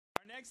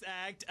Next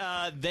act,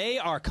 they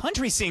are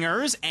country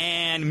singers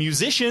and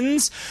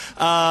musicians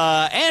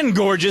and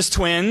gorgeous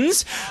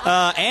twins,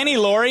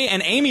 Annie-Laurie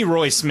and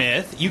Amy-Roy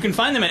Smith. You can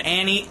find them at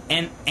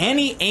Annie.com.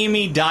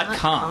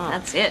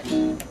 That's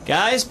it.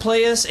 Guys,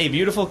 play us a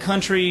beautiful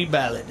country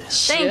ballad.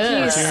 Thank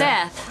you,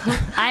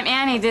 Seth. I'm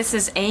Annie. This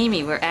is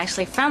Amy. We're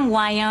actually from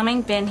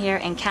Wyoming. Been here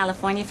in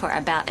California for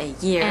about a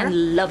year.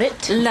 And love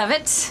it. Love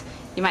it.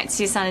 You might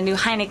see us on a new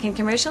Heineken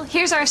commercial.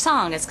 Here's our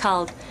song. It's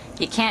called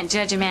You Can't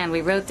Judge a Man.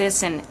 We wrote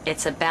this, and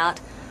it's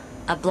about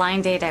a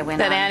blind date I went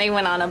on. That Annie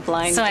went on a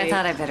blind so date. I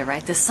thought I better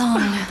write this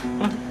song.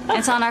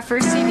 It's on our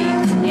first CD.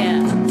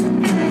 Yeah.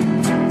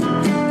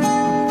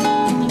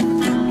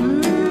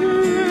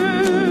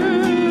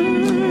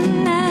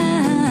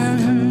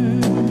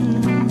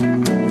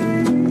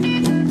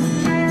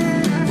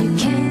 You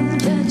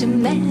can't judge a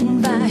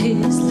man by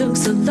his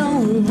looks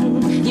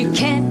alone. You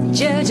can't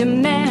judge a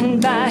man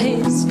by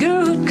his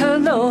good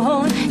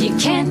cologne. You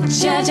can't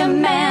judge a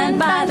man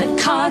by the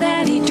car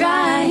that he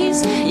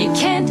drives. You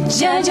can't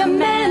judge a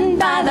man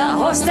by the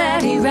horse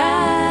that he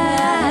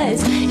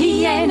rides.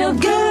 He ain't no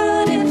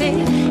good if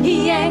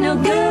he ain't no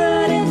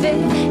good if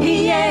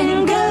he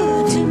ain't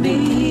good to me.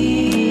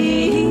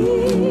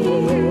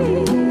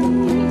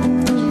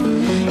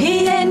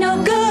 He ain't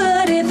no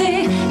good if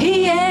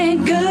he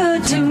ain't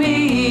good to me.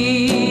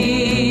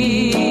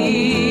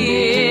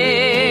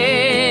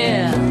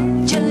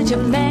 Judge a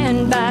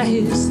man by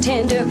his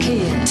tender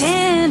kiss.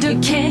 Tender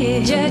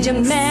kiss. Judge a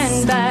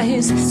man by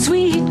his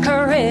sweet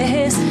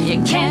caress.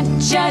 You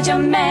can't judge a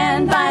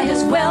man by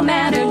his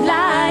well-mannered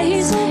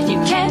lies.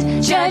 You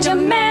can't judge a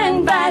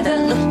man by the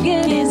look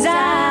in his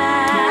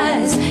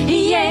eyes.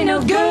 He ain't no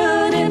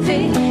good if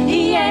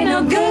he ain't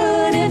no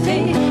good if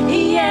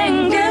he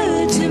ain't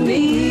good to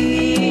me.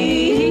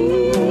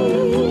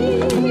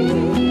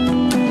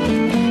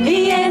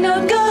 He ain't no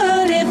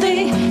good if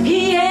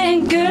he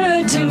ain't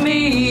good to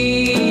me.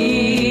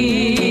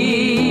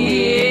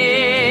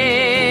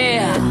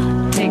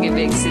 Take it,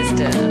 big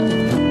sister.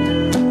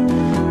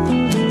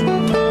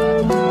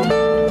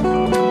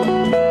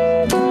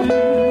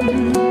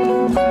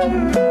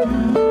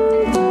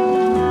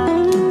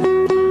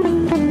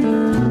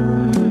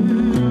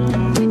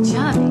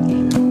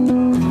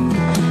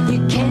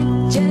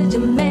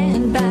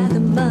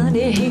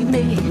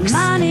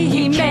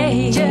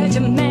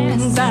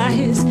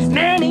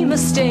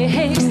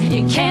 Mistakes.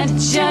 You can't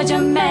judge a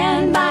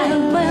man by the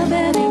well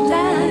that he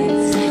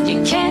likes.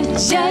 You can't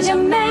judge a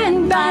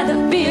man by the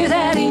beer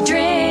that he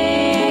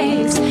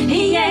drinks.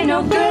 He ain't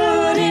no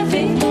good if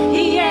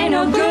he ain't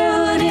no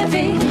good if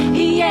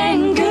he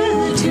ain't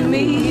good to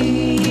me.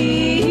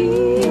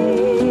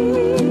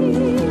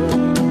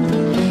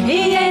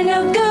 He ain't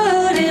no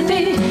good if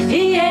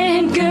he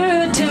ain't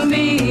good to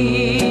me.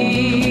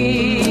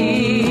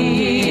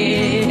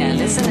 Now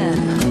listen up.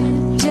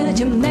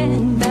 Judge a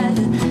man by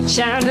the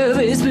shine of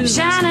his boots.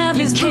 Shine of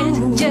his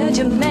can't judge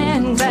a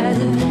man by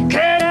the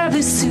cut of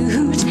his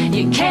suit.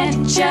 You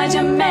can't judge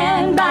a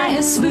man by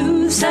his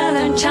smooth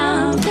southern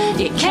charm.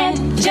 You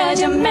can't judge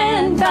a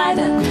man by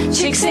the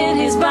chicks in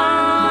his bar.